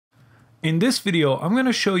In this video, I'm going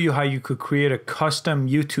to show you how you could create a custom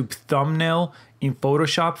YouTube thumbnail in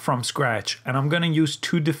Photoshop from scratch. And I'm going to use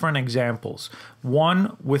two different examples.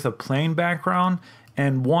 One with a plain background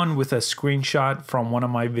and one with a screenshot from one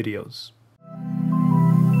of my videos.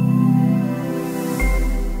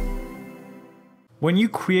 When you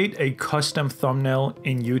create a custom thumbnail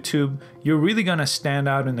in YouTube, you're really gonna stand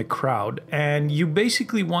out in the crowd, and you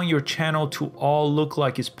basically want your channel to all look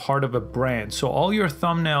like it's part of a brand. So all your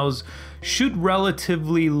thumbnails should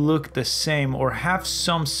relatively look the same or have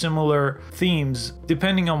some similar themes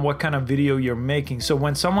depending on what kind of video you're making. So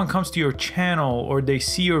when someone comes to your channel or they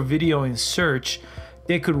see your video in search,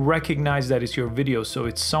 they could recognize that it's your video, so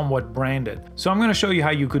it's somewhat branded. So I'm going to show you how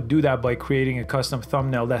you could do that by creating a custom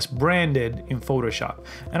thumbnail that's branded in Photoshop.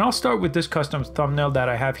 And I'll start with this custom thumbnail that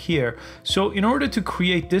I have here. So in order to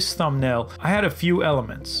create this thumbnail, I had a few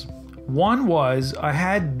elements. One was I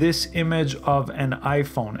had this image of an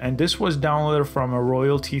iPhone, and this was downloaded from a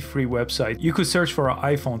royalty-free website. You could search for an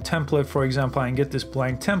iPhone template, for example, and get this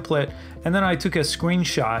blank template. And then I took a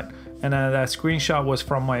screenshot, and that screenshot was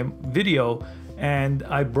from my video, and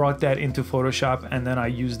I brought that into Photoshop, and then I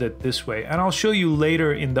used it this way. And I'll show you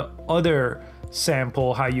later in the other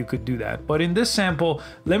sample how you could do that. But in this sample,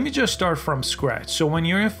 let me just start from scratch. So when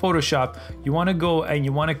you're in Photoshop, you want to go and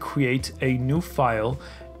you want to create a new file,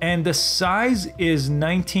 and the size is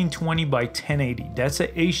 1920 by 1080. That's a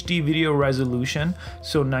HD video resolution,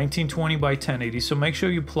 so 1920 by 1080. So make sure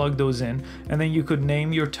you plug those in, and then you could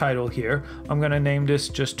name your title here. I'm gonna name this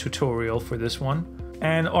just tutorial for this one.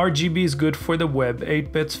 And RGB is good for the web,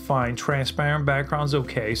 8-bit's fine, transparent background's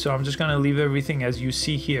okay. So I'm just gonna leave everything as you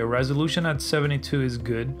see here. Resolution at 72 is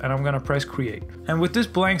good, and I'm gonna press create. And with this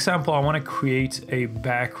blank sample, I wanna create a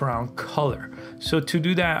background color. So to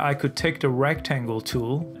do that, I could take the rectangle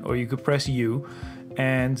tool, or you could press U,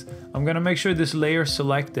 and I'm gonna make sure this layer is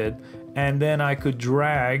selected, and then I could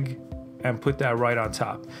drag and put that right on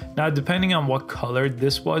top. Now, depending on what color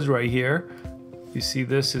this was right here, you see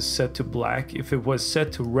this is set to black. If it was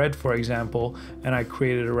set to red, for example, and I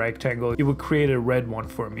created a rectangle, it would create a red one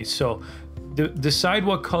for me. So decide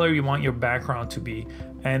what color you want your background to be,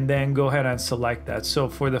 and then go ahead and select that. So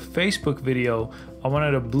for the Facebook video, I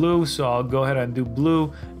wanted a blue, so I'll go ahead and do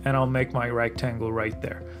blue, and I'll make my rectangle right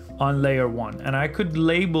there on layer 1. And I could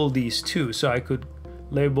label these too, so I could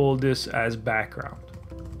label this as background.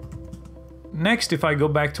 Next, if I go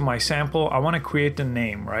back to my sample, I want to create the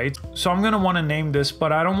name, right? So I'm going to want to name this,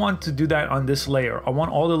 but I don't want to do that on this layer. I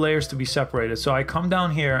want all the layers to be separated. So I come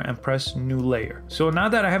down here and press new layer. So now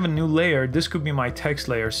that I have a new layer, this could be my text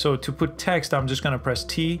layer. So to put text, I'm just going to press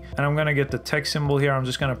T, and I'm going to get the text symbol here. I'm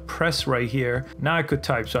just going to press right here. Now I could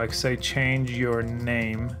type, so I could say change your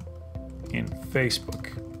name in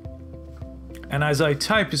Facebook. And as I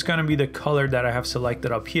type, it's gonna be the color that I have selected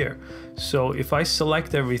up here. So if I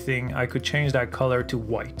select everything, I could change that color to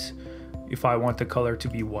white if I want the color to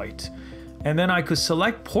be white. And then I could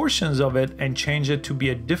select portions of it and change it to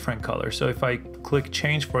be a different color. So if I click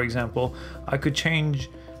change, for example, I could change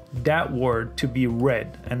that word to be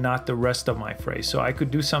red and not the rest of my phrase. So I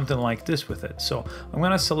could do something like this with it. So I'm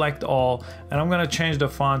gonna select all, and I'm gonna change the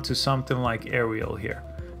font to something like Arial here.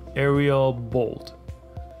 Arial bold.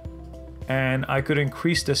 And I could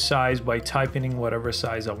increase the size by typing in whatever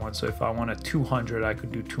size I want. So if I want a 200, I could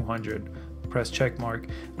do 200, press check mark.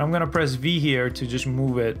 And I'm gonna press V here to just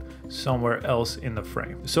move it somewhere else in the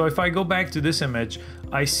frame. So if I go back to this image,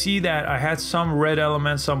 I see that I had some red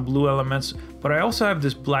elements, some blue elements, but I also have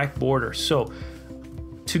this black border. So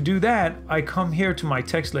to do that, I come here to my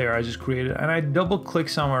text layer I just created, and I double click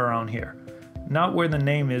somewhere around here. Not where the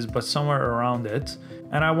name is, but somewhere around it.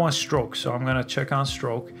 And I want stroke, so I'm gonna check on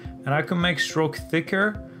stroke. And I can make stroke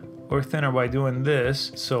thicker or thinner by doing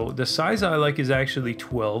this. So the size I like is actually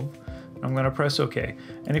 12. I'm gonna press OK.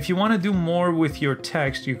 And if you wanna do more with your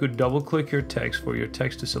text, you could double click your text for your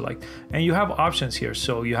text to select. And you have options here.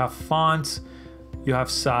 So you have fonts, you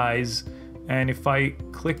have size. And if I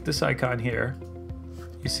click this icon here,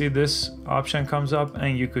 you see this option comes up,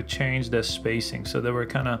 and you could change the spacing. So they were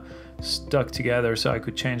kind of stuck together. So I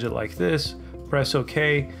could change it like this, press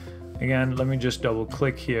OK. Again, let me just double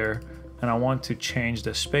click here, and I want to change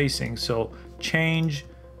the spacing. So change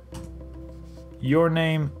your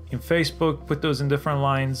name in Facebook, put those in different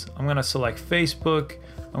lines. I'm gonna select Facebook.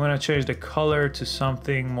 I'm gonna change the color to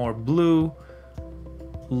something more blue,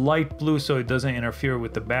 light blue, so it doesn't interfere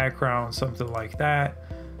with the background, something like that.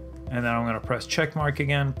 And then I'm gonna press check mark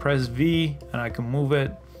again, press V, and I can move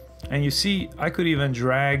it. And you see, I could even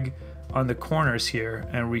drag on the corners here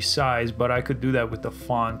and resize, but I could do that with the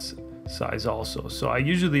font size also. So I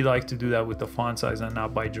usually like to do that with the font size and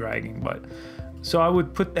not by dragging, but So I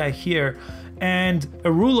would put that here. And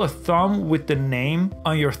a rule of thumb with the name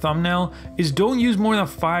on your thumbnail is don't use more than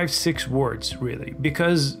 5-6 words really,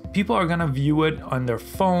 because people are gonna view it on their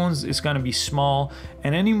phones, it's gonna be small,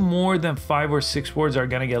 and any more than 5 or 6 words are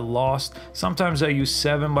gonna get lost. Sometimes I use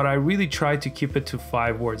 7, but I really try to keep it to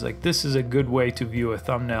 5 words. Like this is a good way to view a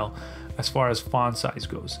thumbnail as far as font size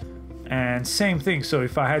goes. And same thing, so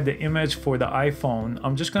if I had the image for the iPhone,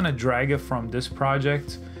 I'm just gonna drag it from this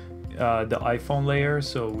project, the iPhone layer,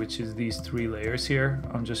 so which is these 3 layers here.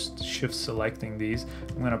 I'm just shift selecting these.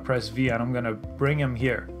 I'm gonna press V and I'm gonna bring them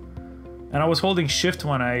here. And I was holding shift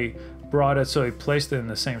when I brought it, so it placed it in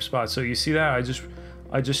the same spot. So you see that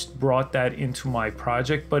I just brought that into my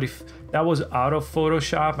project. But if that was out of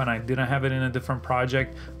Photoshop and I didn't have it in a different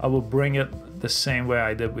project, I will bring it the same way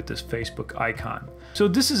I did with this Facebook icon. So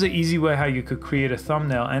this is an easy way how you could create a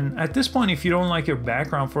thumbnail. And at this point, if you don't like your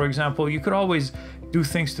background, for example, you could always do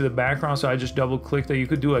things to the background. So I just double clicked that. You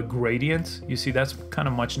could do a gradient. You see, that's kind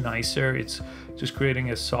of much nicer. It's just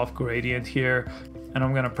creating a soft gradient here. And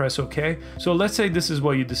I'm gonna press OK. So let's say this is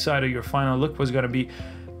what you decided your final look was gonna be.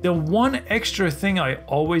 The one extra thing I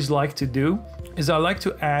always like to do is I like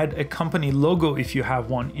to add a company logo if you have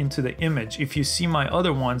one into the image. If you see my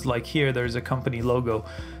other ones, like here, there's a company logo.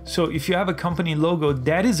 So if you have a company logo,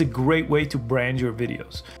 that is a great way to brand your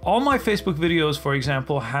videos. All my Facebook videos, for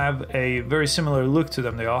example, have a very similar look to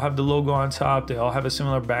them. They all have the logo on top. They all have a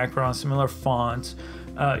similar background, similar fonts.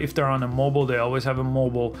 If they're on a mobile, they always have a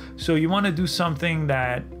mobile. So you want to do something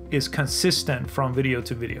that is consistent from video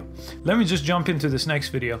to video. Let me just jump into this next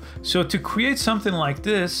video. So to create something like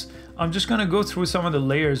this, I'm just gonna go through some of the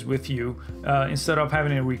layers with you instead of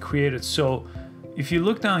having to recreate it. So if you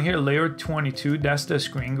look down here, layer 22, that's the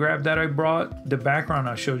screen grab that I brought. The background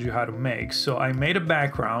I showed you how to make. So I made a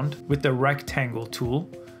background with the rectangle tool.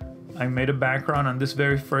 I made a background on this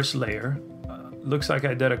very first layer. Looks like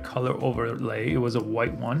I did a color overlay. It was a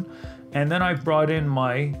white one. And then I brought in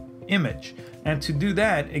my image. And to do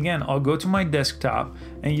that, again, I'll go to my desktop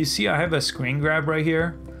and you see I have a screen grab right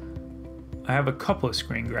here. I have a couple of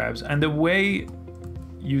screen grabs, and the way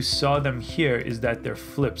you saw them here is that they're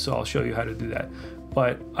flipped. So I'll show you how to do that.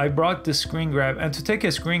 But I brought this screen grab, and to take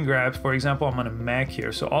a screen grab, for example, I'm on a Mac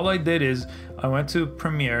here. So all I did is I went to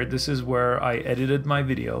Premiere. This is where I edited my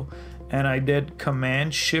video, and I did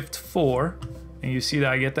Command Shift 4. And you see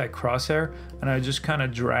that I get that crosshair, and I just kind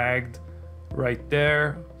of dragged right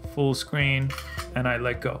there, full screen, and I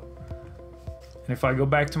let go. And if I go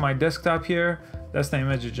back to my desktop here, that's the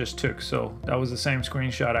image it just took. So that was the same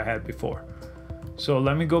screenshot I had before. So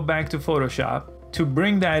let me go back to Photoshop. To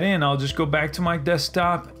bring that in, I'll just go back to my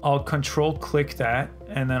desktop. I'll control click that,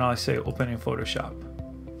 and then I'll say open in Photoshop.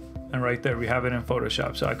 And right there, we have it in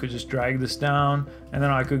Photoshop. So I could just drag this down, and then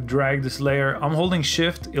I could drag this layer. I'm holding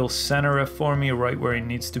shift, it'll center it for me right where it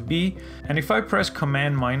needs to be. And if I press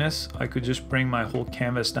Command minus, I could just bring my whole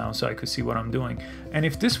canvas down so I could see what I'm doing. And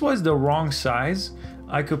if this was the wrong size,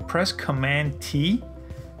 I could press Command T,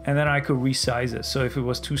 and then I could resize it. So if it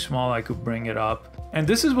was too small, I could bring it up. And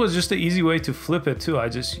this was just an easy way to flip it too.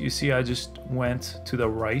 You see, I just went to the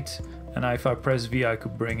right, and if I press V, I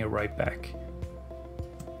could bring it right back.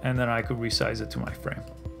 And then I could resize it to my frame.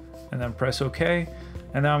 And then press OK.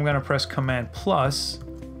 And then I'm gonna press Command plus.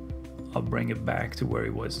 I'll bring it back to where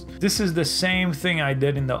it was. This is the same thing I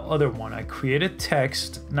did in the other one. I created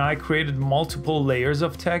text. Now I created multiple layers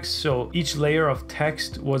of text. So each layer of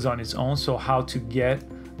text was on its own. So how to get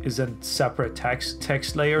is a separate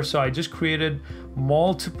text layer. So I just created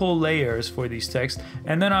multiple layers for these text,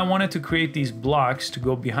 and then I wanted to create these blocks to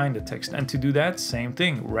go behind the text. And to do that, same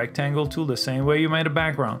thing, rectangle tool, the same way you made a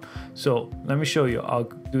background. So let me show you. I'll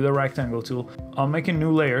do the rectangle tool. I'll make a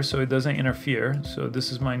new layer so it doesn't interfere. So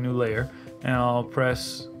this is my new layer, and I'll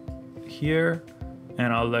press here,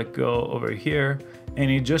 and I'll let go over here,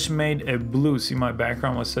 and it just made a blue. See, my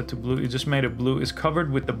background was set to blue. It just made a blue. It's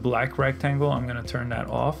covered with the black rectangle. I'm gonna turn that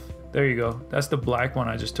off. There you go. That's the black one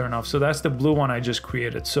I just turned off. So that's the blue one I just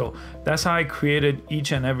created. So that's how I created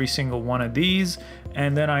each and every single one of these.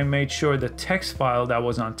 And then I made sure the text file that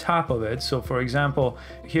was on top of it. So for example,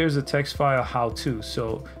 here's the text file how to.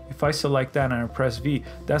 So if I select that and I press V,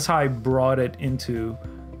 that's how I brought it into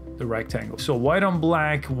the rectangle. So white on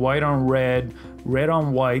black, white on red, red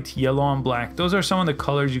on white, yellow on black. Those are some of the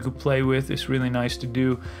colors you could play with. It's really nice to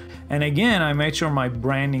do. And again, I made sure my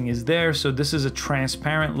branding is there. So this is a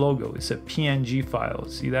transparent logo. It's a PNG file.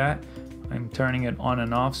 See that? I'm turning it on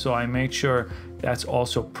and off. So I made sure that's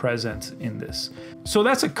also present in this. So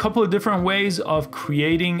that's a couple of different ways of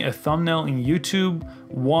creating a thumbnail in YouTube.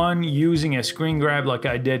 One, using a screen grab like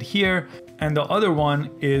I did here. And the other one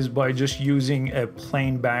is by just using a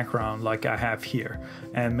plain background like I have here.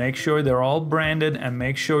 And make sure they're all branded, and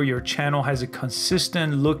make sure your channel has a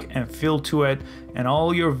consistent look and feel to it, and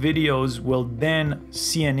all your videos will then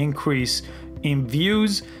see an increase in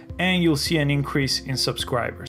views, and you'll see an increase in subscribers.